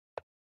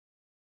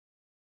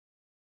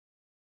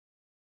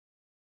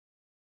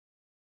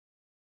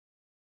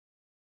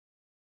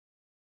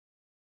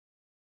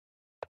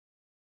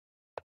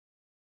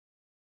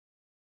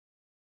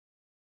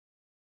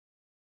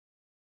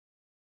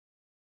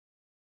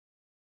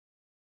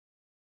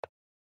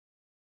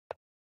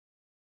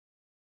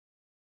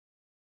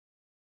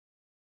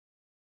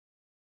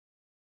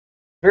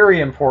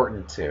Very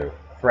important to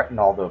threaten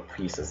all the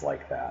pieces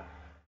like that.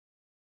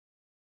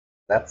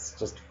 That's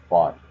just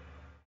fun.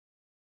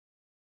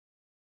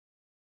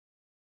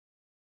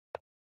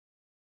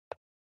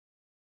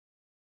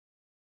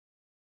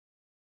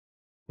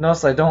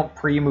 Notice I don't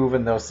pre-move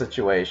in those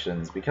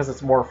situations because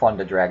it's more fun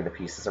to drag the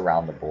pieces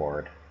around the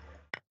board.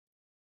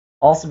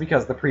 Also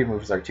because the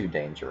pre-moves are too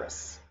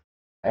dangerous.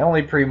 I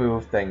only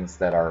pre-move things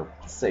that are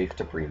safe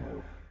to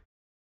pre-move.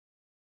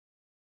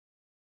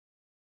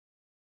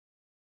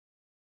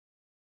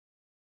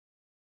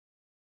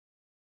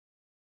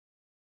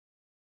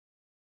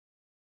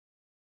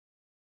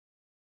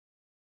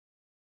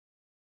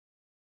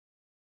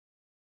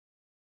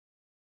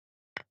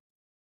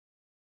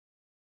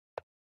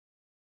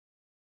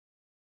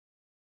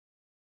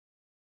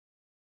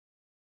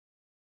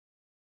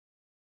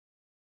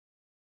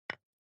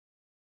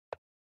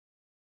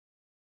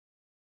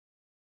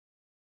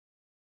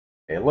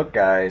 Hey, look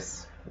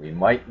guys, we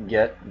might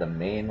get the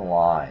main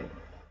line.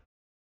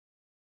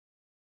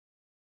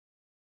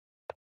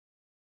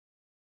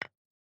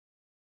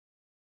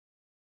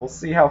 We'll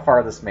see how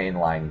far this main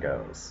line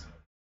goes.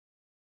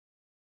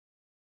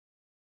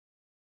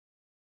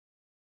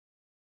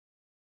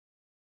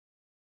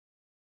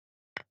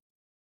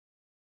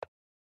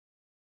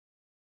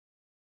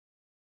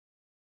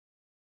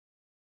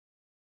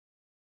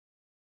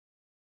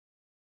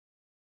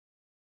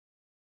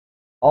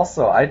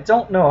 Also, I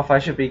don't know if I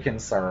should be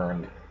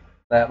concerned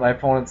that my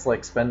opponent's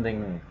like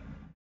spending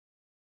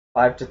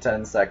 5 to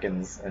 10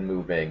 seconds and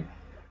moving,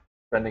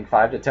 spending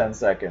 5 to 10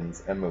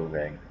 seconds and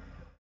moving,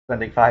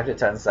 spending 5 to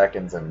 10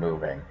 seconds and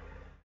moving.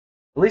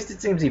 At least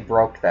it seems he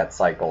broke that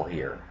cycle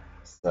here.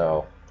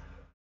 So,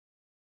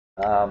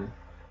 um,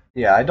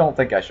 yeah, I don't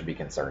think I should be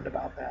concerned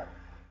about that.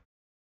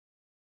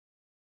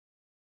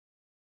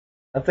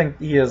 I think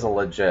he is a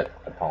legit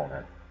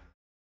opponent.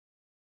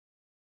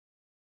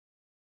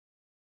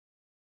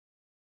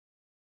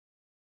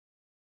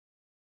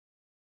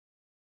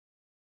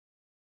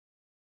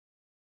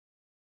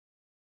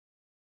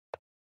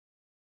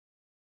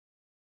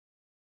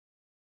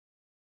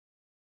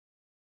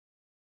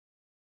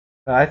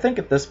 I think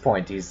at this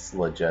point he's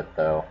legit,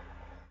 though.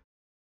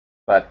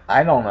 But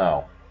I don't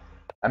know.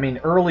 I mean,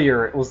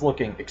 earlier it was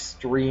looking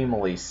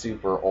extremely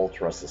super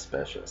ultra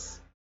suspicious.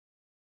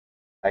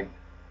 I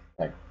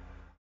like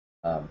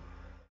um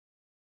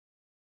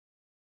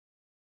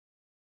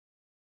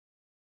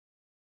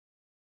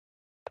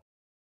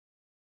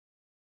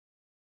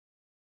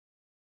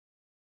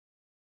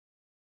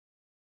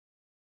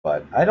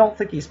but I don't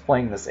think he's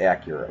playing this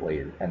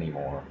accurately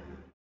anymore.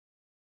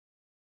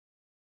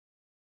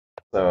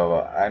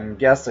 So I'm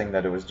guessing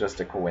that it was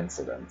just a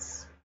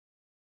coincidence.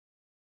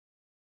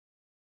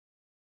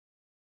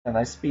 And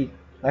I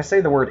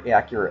say the word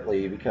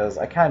accurately because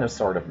I kind of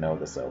sort of know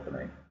this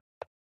opening.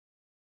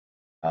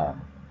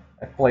 Um,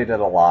 I've played it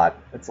a lot.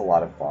 It's a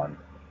lot of fun.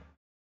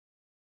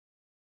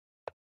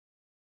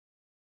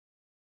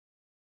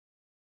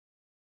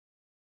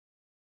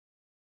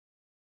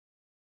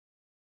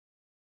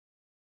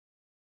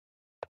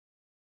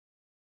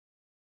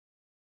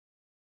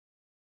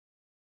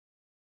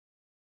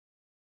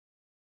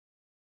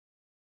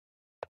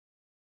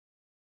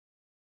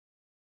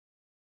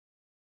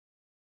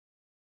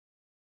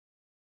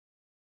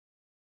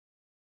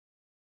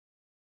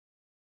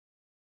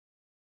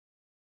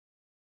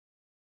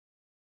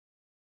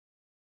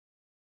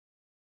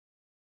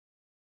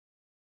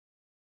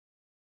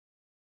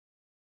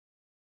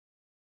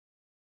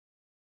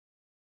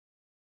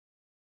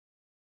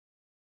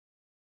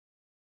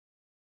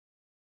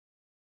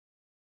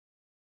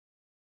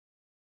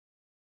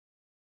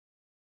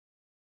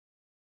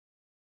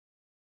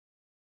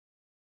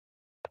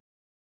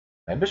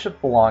 My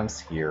bishop belongs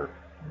here.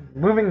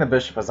 Moving the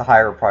bishop is a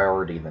higher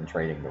priority than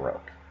trading the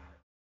rook.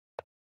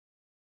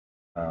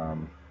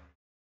 Um,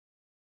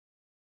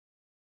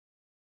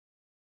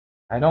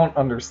 I don't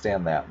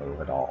understand that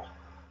move at all.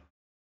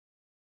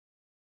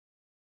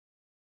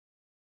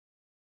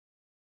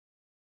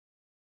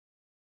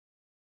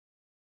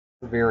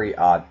 It's a very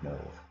odd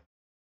move.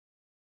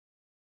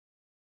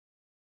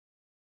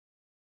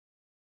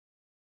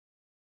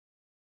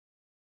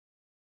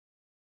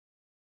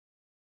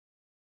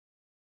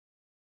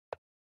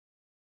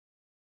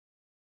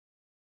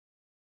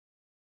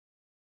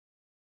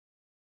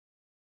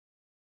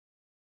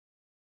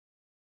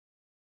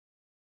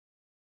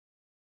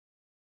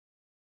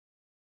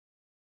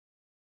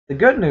 The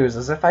good news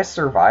is if I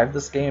survive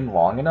this game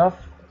long enough,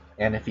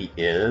 and if he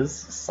is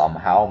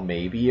somehow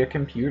maybe a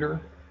computer,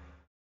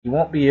 he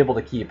won't be able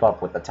to keep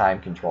up with the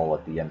time control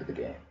at the end of the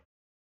game.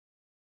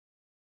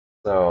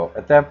 So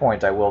at that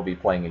point, I will be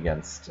playing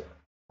against.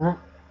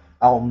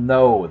 I'll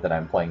know that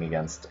I'm playing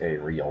against a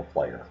real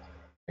player,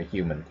 a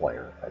human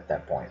player at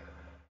that point.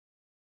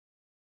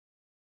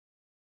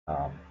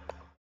 Um,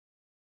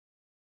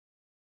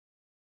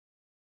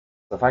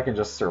 so if I can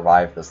just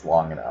survive this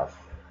long enough,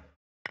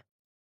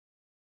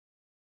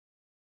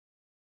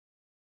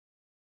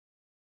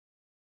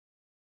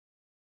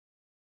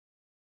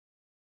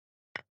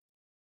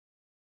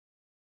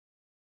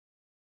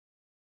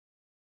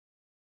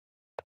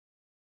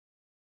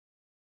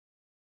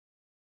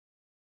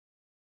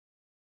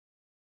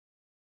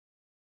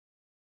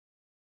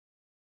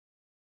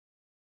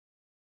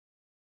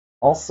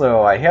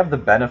 Also, I have the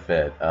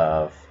benefit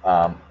of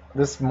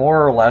this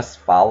more or less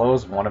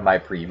follows one of my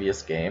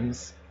previous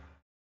games.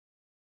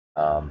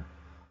 Um,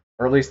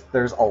 or at least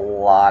there's a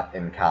lot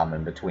in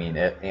common between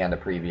it and a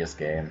previous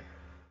game.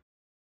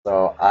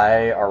 So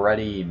I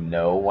already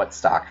know what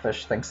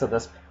Stockfish thinks of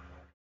this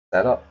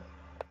setup,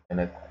 and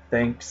it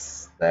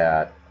thinks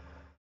that,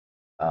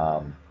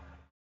 um,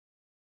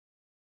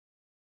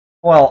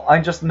 well, I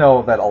just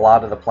know that a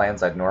lot of the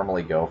plans I'd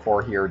normally go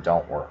for here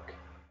don't work.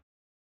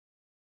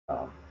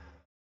 Um,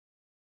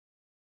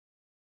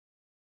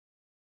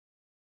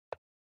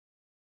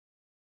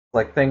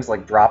 like things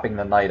like dropping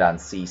the knight on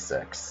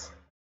c6.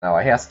 No,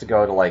 it has to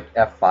go to like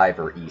f5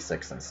 or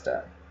e6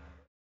 instead.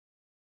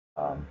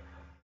 Um,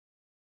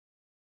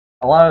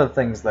 a lot of the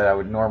things that I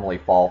would normally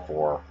fall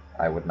for,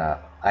 I would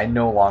not. I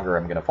no longer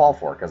am going to fall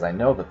for because I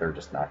know that they're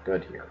just not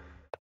good here.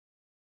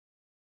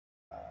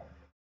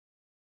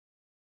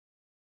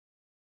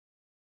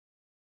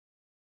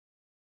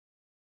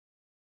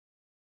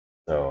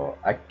 So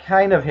I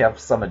kind of have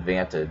some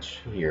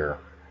advantage here,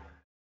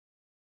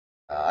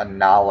 a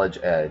knowledge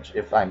edge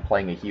if I'm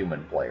playing a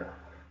human player.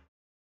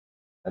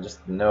 I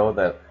just know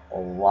that a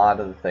lot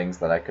of the things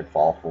that I could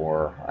fall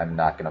for, I'm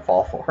not going to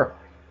fall for.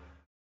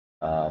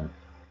 Um,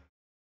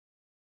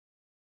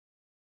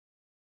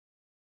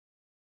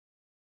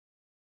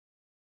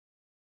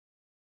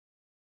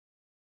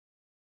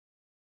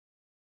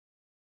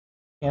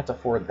 can't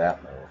afford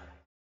that move.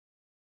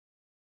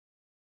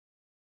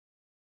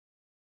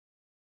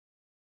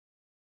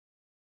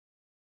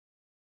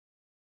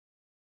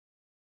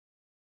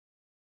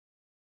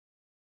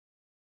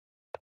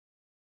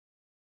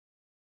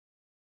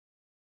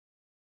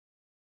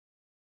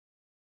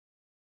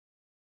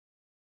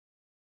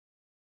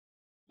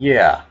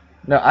 Yeah,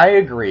 no, I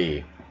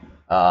agree.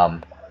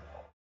 Um,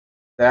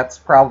 that's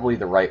probably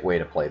the right way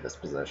to play this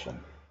position.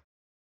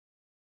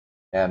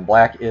 And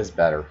black is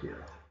better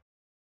here.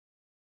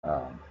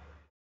 Um,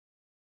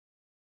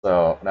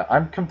 so no,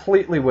 I'm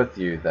completely with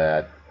you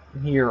that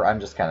here I'm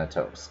just kind of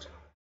toast.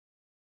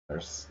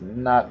 There's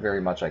not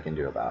very much I can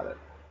do about it.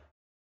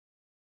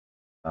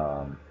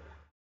 Um,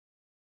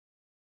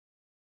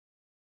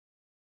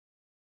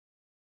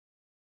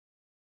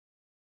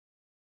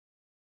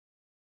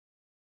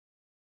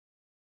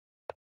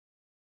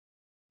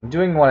 I'm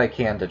doing what I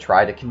can to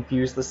try to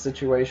confuse the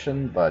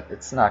situation, but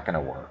it's not going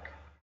to work.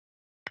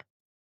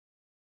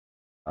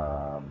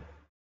 Um,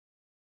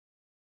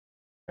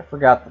 I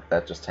forgot that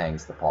that just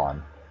hangs the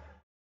pawn.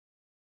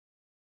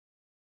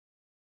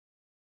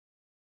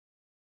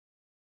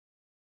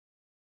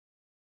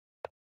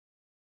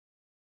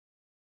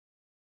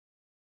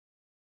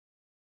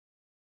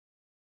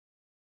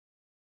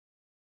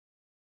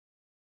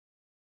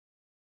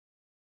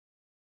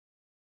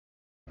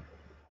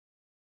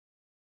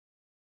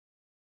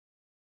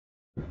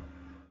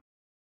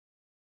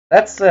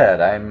 That said,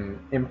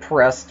 I'm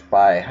impressed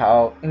by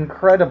how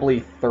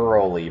incredibly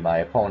thoroughly my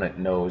opponent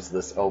knows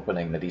this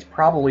opening that he's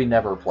probably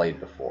never played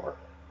before.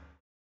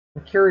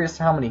 I'm curious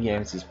how many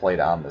games he's played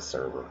on this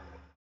server.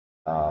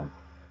 Um,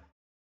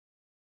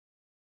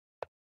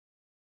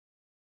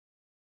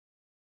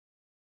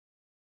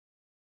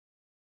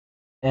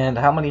 and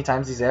how many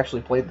times he's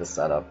actually played this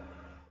setup.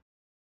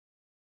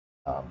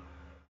 Um,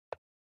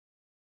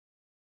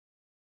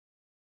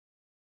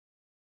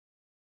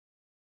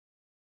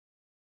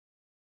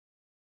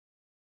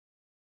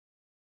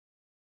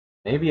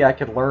 maybe I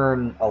could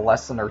learn a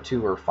lesson or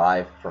two or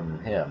five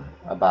from him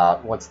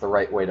about what's the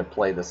right way to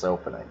play this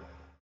opening.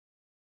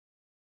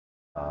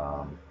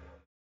 Um,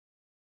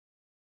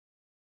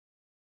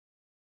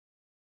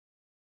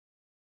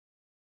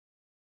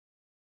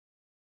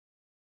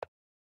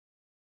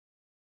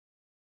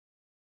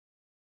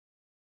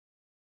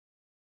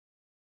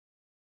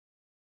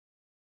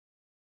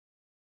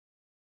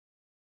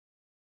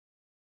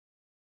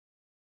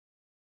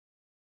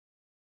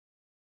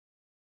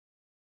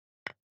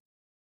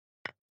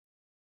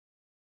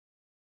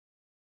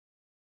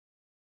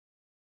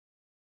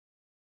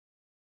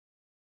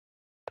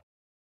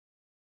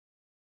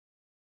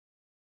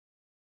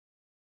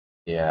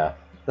 yeah.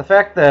 The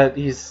fact that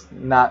he's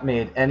not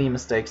made any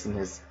mistakes in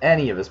his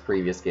any of his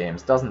previous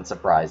games doesn't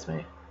surprise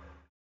me.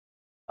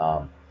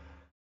 Um,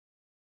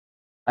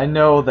 I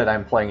know that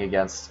I'm playing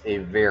against a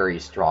very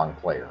strong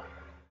player.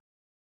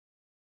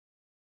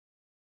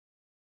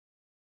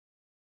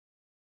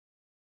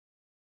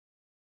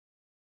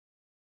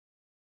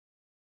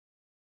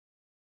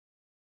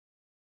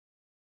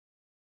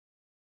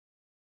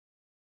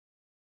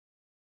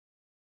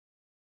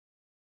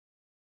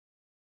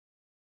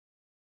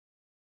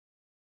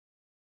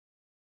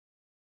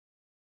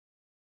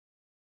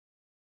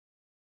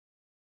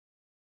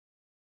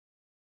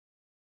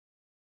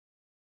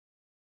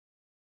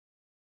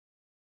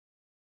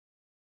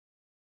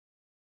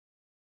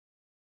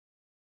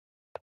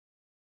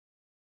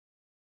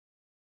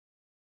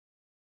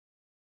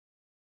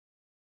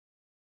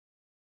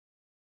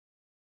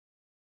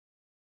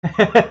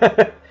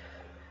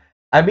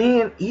 I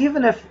mean,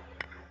 even if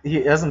he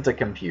isn't a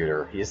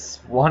computer, he's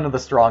one of the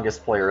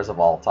strongest players of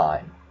all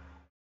time.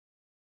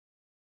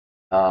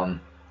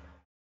 Um,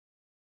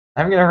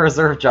 I'm gonna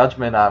reserve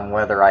judgment on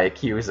whether I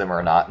accuse him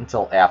or not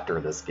until after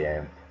this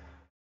game.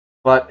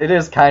 But it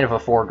is kind of a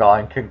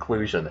foregone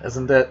conclusion,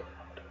 isn't it?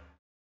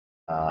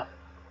 Uh,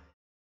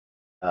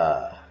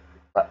 uh,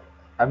 but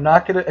I'm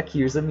not gonna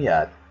accuse him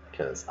yet,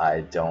 because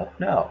I don't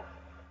know.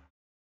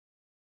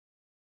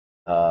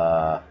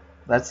 Uh,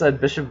 that said,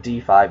 Bishop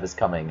d5 is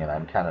coming, and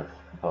I'm kind of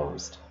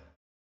opposed.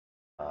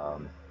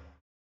 Um,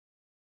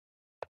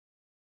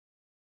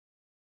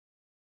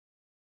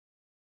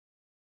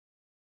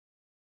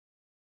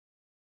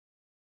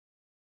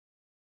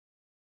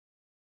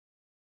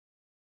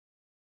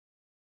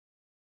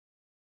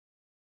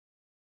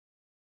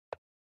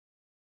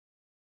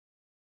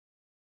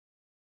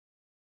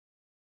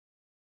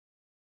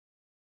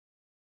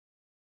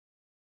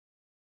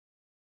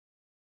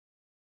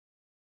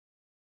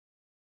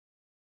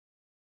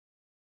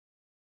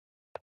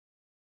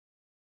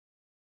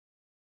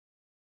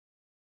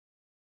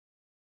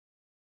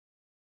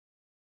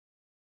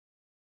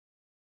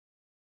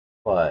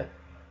 but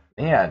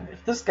man,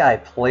 if this guy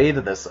played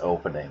this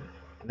opening,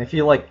 and if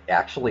he like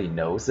actually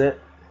knows it,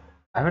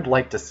 I would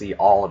like to see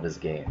all of his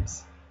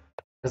games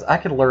because I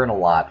could learn a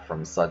lot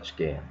from such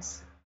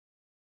games.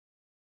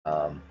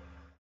 Um,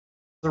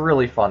 it's a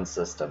really fun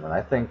system, and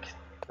I think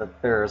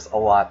that there's a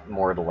lot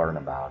more to learn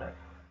about it.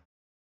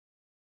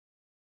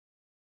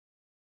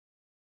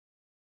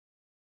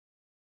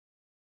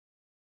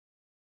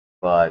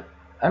 But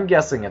I'm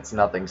guessing it's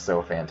nothing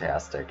so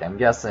fantastic. I'm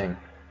guessing,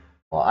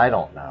 well, I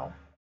don't know.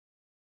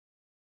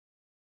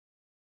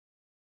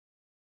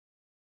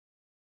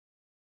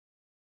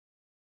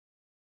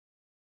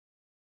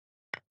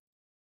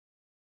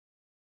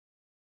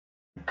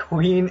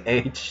 Queen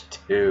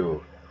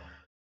h2.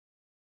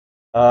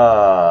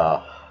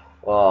 Uh,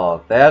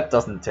 well, that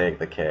doesn't take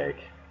the cake.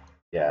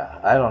 Yeah,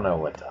 I don't know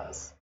what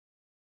does.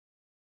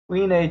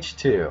 Queen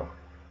h2.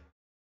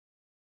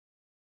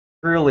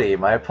 Truly,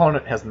 my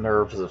opponent has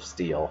nerves of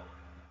steel.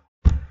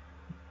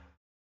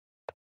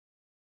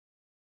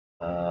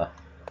 Uh,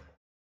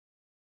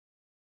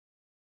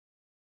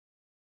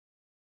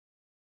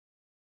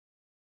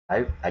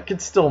 I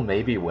could still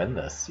maybe win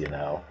this, you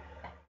know.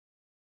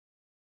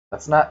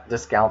 Let's not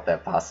discount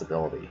that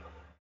possibility.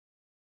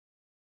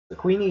 The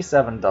queen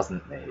e7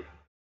 doesn't mate.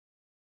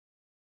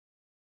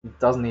 It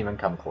doesn't even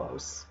come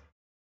close.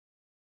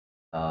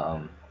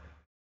 Um,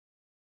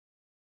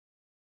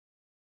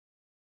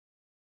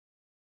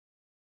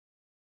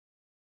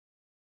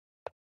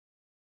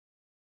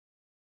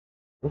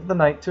 move the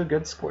knight to a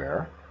good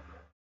square.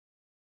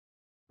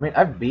 I mean,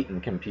 I've beaten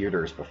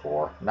computers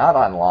before. Not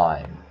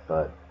online,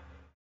 but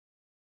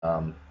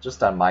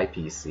just on my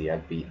PC,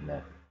 I've beaten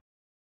it.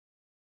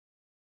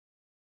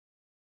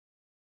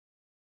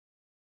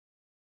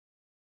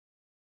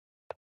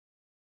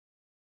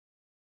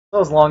 So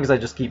as long as I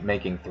just keep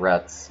making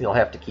threats, he'll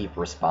have to keep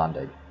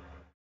responding.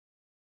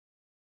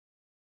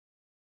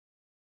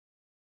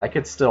 I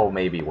could still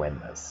maybe win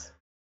this.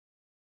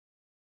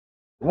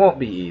 It won't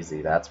be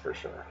easy, that's for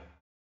sure.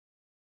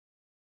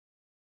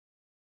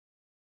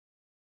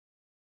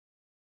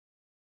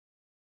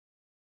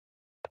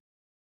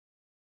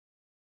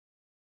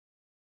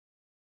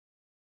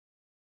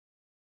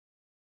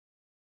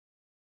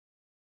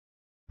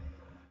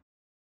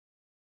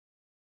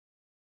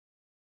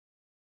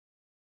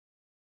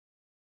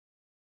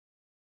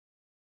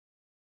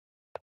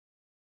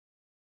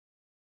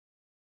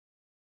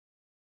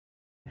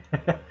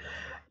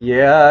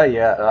 Yeah,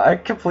 yeah, I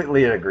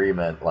completely in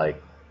agreement.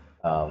 Like,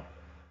 um,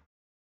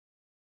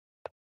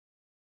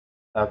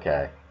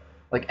 okay,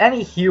 like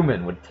any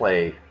human would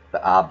play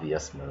the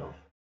obvious move.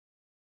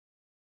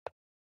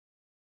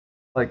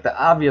 Like the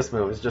obvious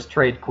move is just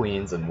trade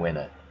queens and win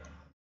it.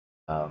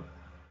 Um,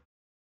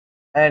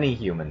 any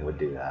human would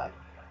do that.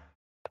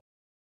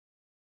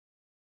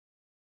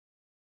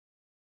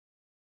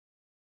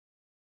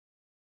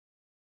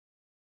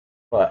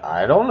 But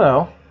I don't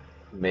know.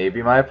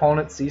 Maybe my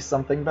opponent sees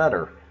something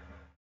better.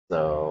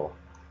 So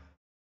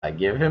I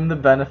give him the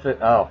benefit.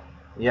 Oh,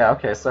 yeah,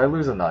 okay, so I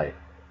lose a knight.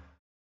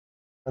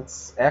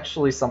 That's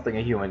actually something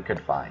a human could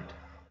find.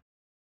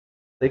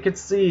 They could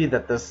see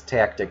that this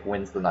tactic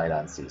wins the knight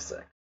on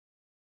c6.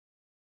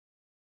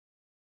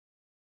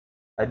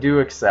 I do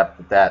accept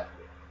that that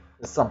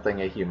is something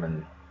a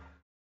human.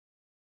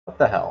 What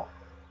the hell?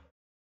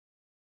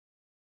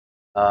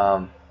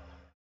 Um,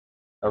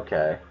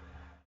 okay.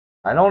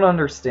 I don't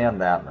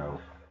understand that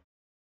move.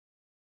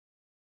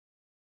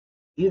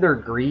 Either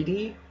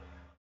greedy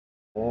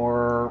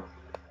or.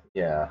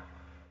 Yeah.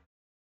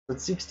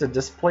 It seeks to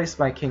displace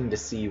my king to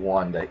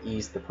c1 to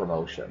ease the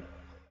promotion.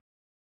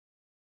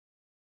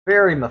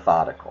 Very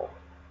methodical.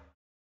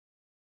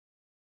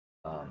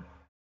 Um,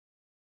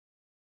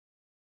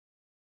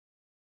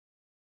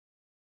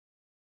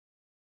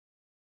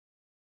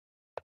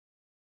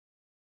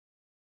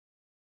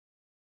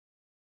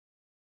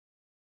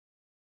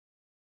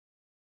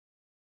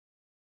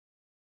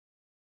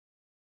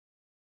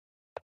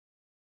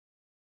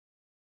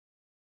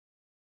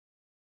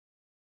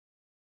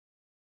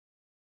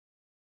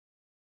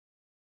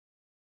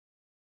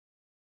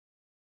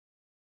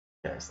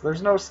 Okay, so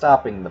there's no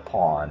stopping the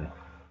pawn.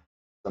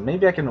 So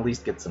maybe I can at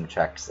least get some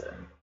checks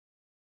in.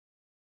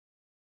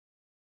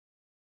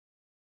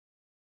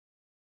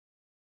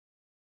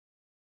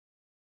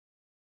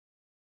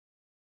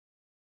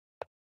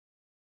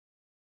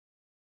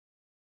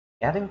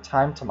 Adding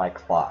time to my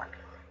clock.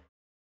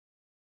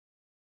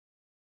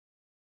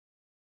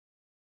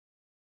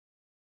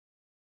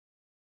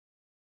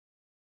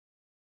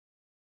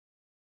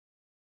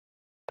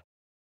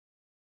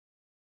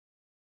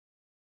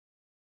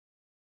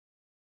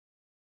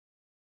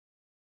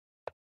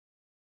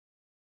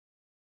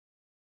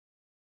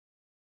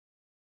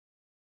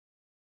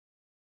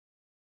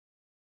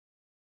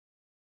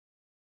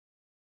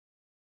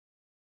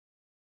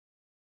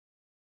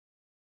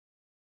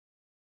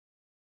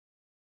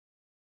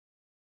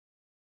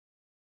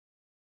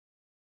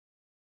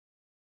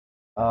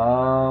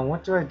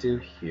 What do I do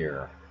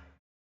here?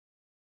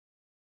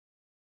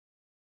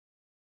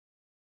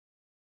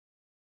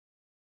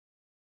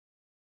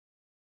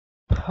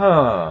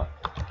 Huh.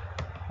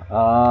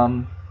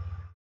 Um,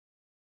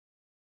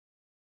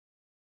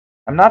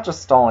 I'm not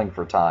just stalling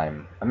for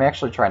time. I'm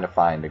actually trying to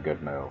find a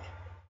good move.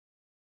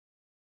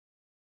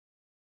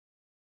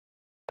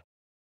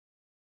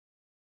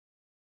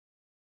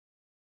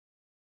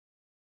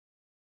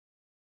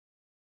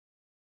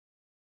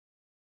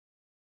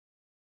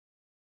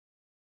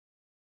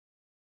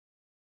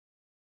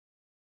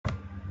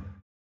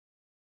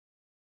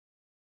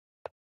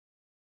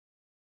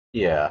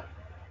 Yeah.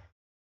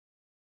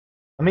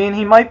 I mean,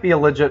 he might be a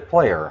legit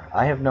player.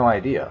 I have no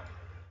idea.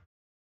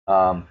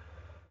 Um,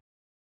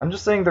 I'm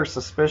just saying there's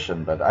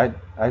suspicion, but I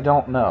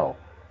don't know.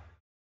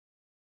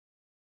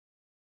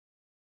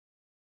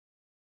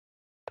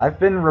 I've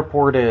been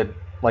reported,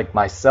 like,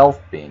 myself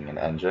being an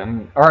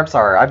engine. Or, I'm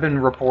sorry, I've been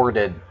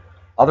reported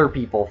other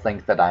people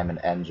think that I'm an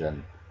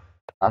engine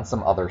on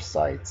some other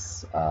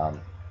sites. So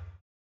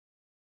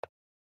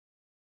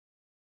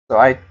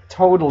I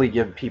totally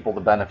give people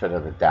the benefit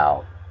of the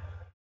doubt.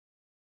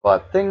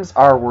 But things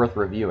are worth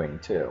reviewing,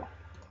 too.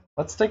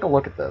 Let's take a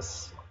look at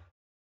this.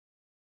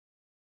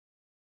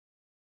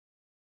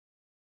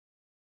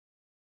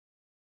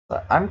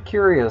 I'm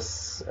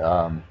curious,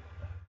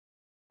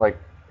 like,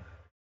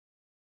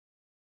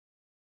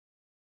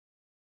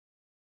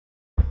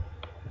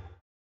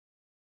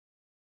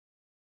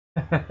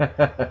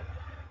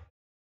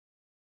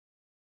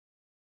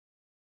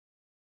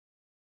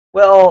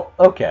 well,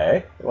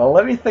 okay. Well,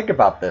 let me think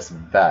about this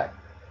bet.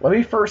 Let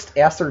me first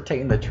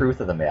ascertain the truth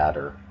of the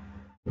matter,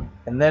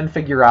 and then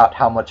figure out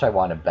how much I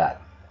want to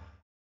bet.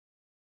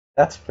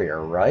 That's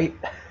fair, right?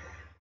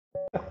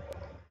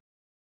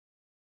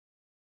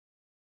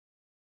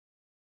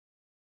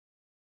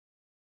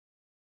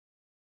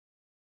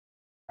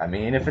 I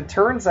mean, if it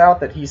turns out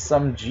that he's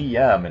some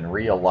GM in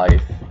real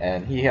life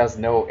and he has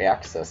no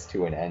access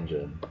to an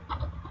engine,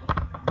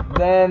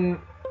 then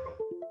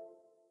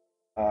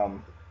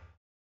um,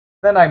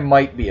 then I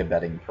might be a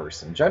betting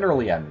person.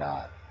 Generally, I'm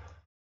not.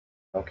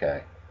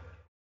 Okay.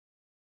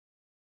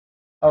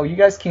 Oh, you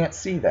guys can't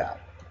see that.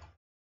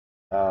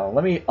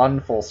 Let me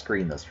unfull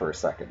screen this for a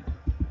second.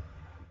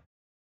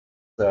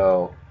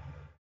 So,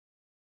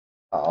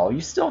 oh, you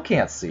still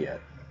can't see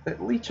it.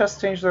 Lichess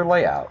changed their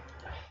layout.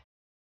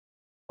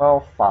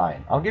 Well,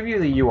 fine. I'll give you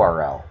the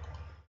URL.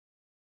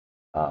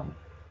 Um,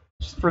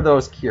 just for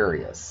those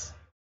curious.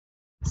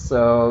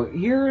 So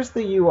here's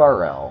the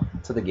URL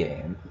to the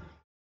game.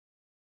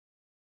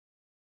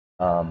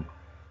 Um,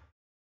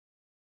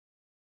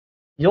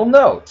 you'll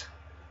note,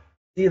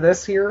 see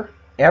this here?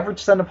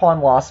 Average cent upon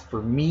loss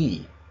for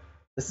me.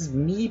 This is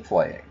me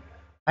playing.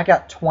 I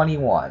got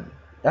 21.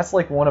 That's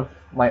like one of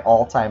my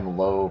all-time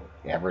low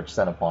average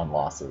cent upon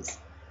losses.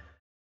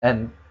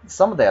 And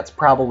some of that's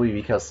probably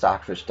because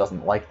Stockfish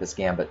doesn't like this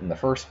gambit in the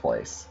first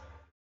place.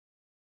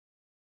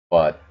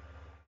 But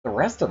the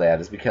rest of that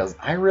is because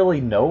I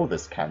really know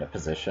this kind of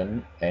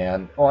position,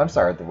 and oh, I'm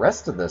sorry. The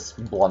rest of this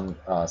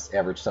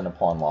average cent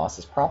upon loss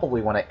is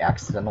probably when I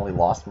accidentally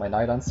lost my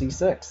knight on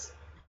c6.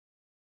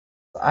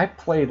 I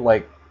played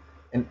like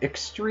an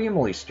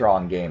extremely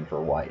strong game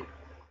for white,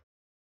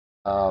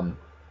 um,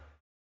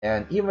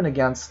 and even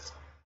against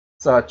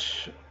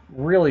such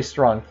really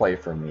strong play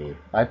from me,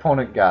 my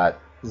opponent got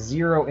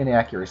 0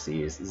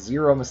 inaccuracies,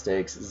 0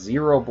 mistakes,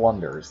 0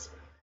 blunders,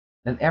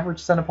 and an average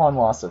cent upon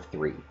loss of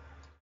 3.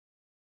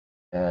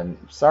 And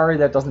sorry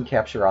that doesn't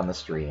capture on the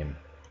stream,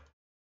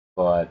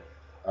 but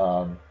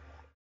um,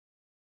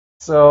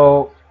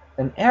 so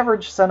an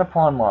average cent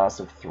upon loss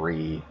of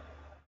 3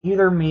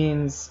 either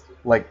means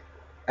like,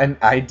 and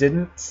I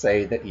didn't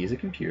say that he's a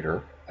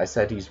computer. I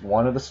said he's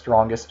one of the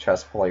strongest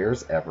chess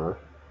players ever.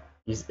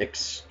 He's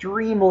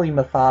extremely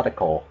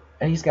methodical,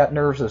 and he's got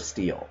nerves of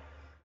steel.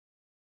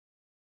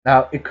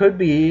 Now, it could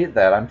be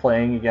that I'm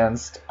playing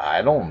against,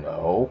 I don't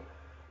know,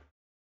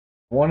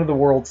 one of the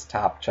world's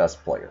top chess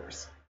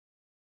players.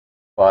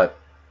 But,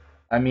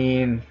 I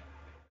mean,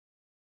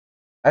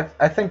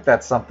 I think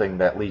that's something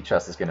that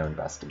lichess is going to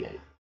investigate.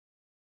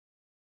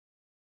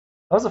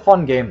 That was a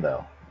fun game,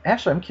 though.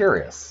 Actually, I'm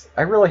curious.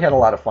 I really had a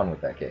lot of fun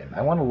with that game.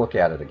 I want to look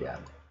at it again.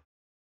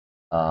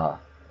 Uh,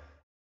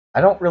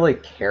 I don't really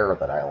care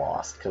that I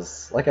lost,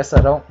 because, like I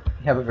said, I don't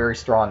have a very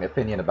strong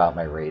opinion about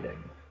my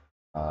rating.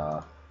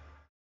 Uh,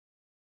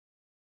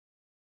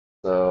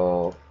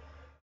 so,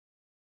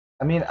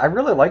 I mean, I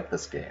really like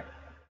this game.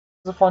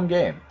 It's a fun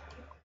game.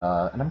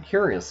 And I'm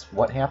curious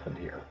what happened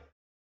here.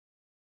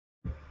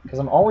 Because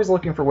I'm always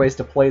looking for ways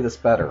to play this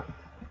better.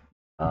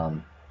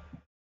 Um,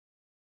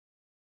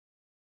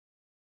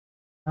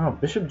 oh,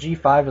 bishop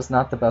g5 is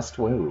not the best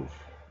move.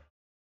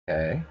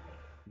 Okay.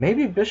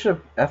 Maybe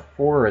bishop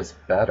f4 is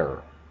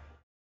better.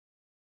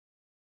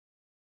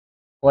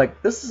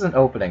 Like, this is an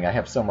opening I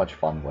have so much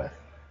fun with.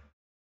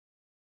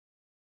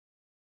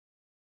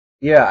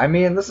 Yeah, I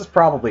mean, this is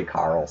probably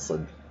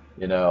Carlson,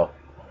 you know,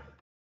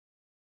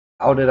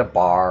 out at a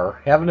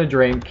bar, having a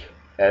drink,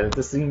 and at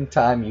the same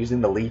time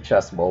using the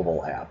lichess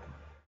mobile app.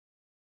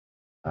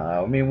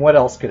 I mean, what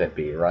else could it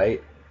be,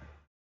 right?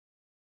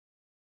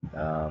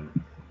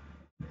 Um,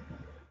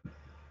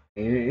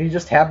 he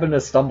just happened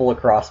to stumble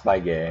across my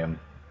game.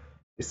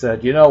 He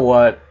said, you know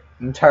what?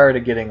 I'm tired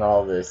of getting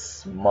all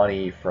this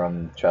money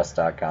from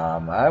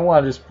chess.com. I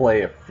want to just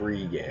play a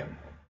free game.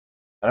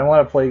 And I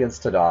want to play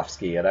against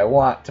Tadovsky, and I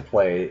want to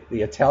play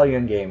the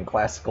Italian game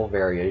Classical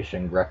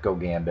Variation Greco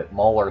Gambit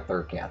Moller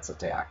Thurkant's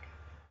Attack.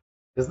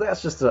 Because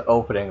that's just an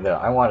opening that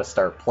I want to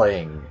start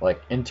playing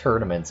like in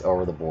tournaments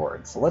over the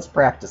board. So let's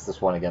practice this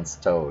one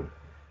against Toad.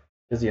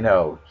 Because, you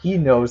know, he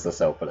knows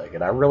this opening,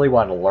 and I really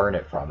want to learn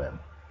it from him.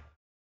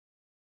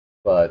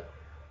 But,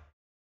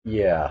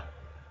 yeah.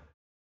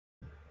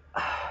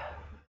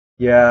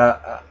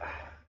 Yeah,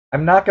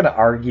 I'm not going to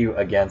argue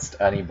against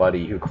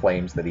anybody who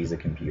claims that he's a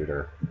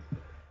computer.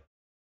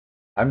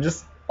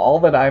 All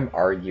that I'm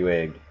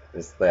arguing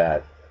is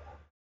that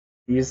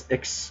he's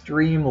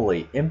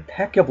extremely,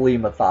 impeccably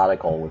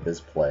methodical with his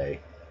play.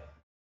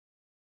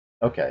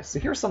 Okay, so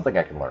here's something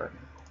I can learn.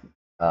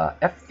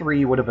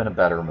 F3 would have been a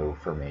better move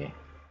for me.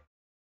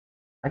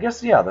 I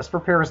guess, yeah, this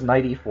prepares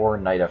knight e4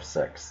 and knight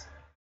f6.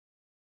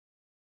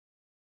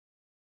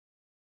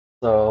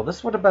 So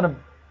this would have been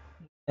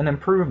an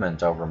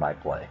improvement over my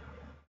play.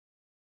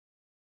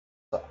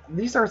 So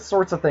these are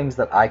sorts of things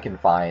that I can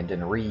find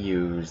and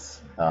reuse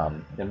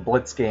in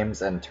blitz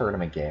games and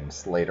tournament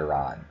games later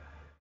on.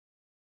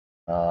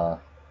 Uh,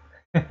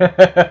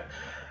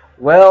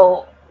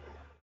 well,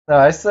 no,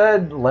 I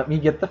said let me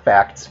get the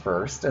facts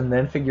first and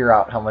then figure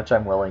out how much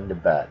I'm willing to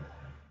bet.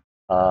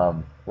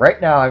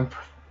 Right now, I'm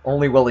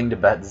only willing to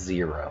bet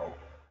 0.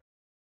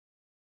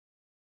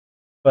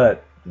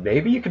 But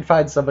maybe you can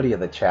find somebody in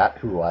the chat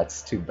who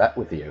wants to bet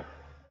with you.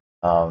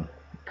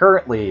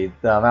 Currently,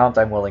 the amount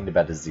I'm willing to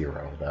bet is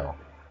 0, though.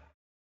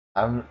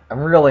 I'm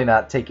really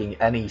not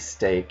taking any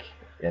stake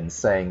in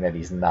saying that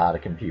he's not a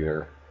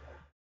computer.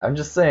 I'm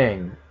just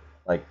saying,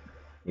 like,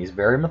 he's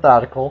very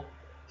methodical.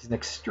 He's an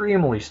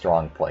extremely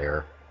strong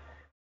player,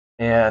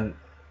 and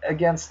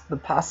against the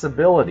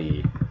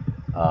possibility,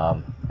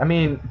 I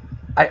mean,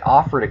 I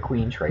offered a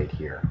queen trade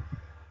here.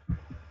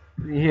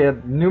 He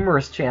had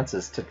numerous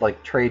chances to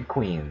like trade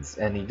queens,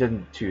 and he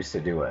didn't choose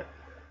to do it.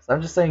 So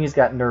I'm just saying he's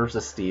got nerves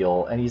of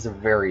steel, and he's a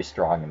very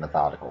strong and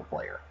methodical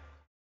player.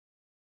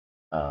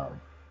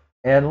 Um,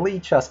 and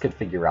lichess could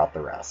figure out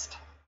the rest.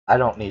 I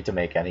don't need to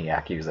make any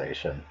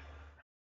accusation.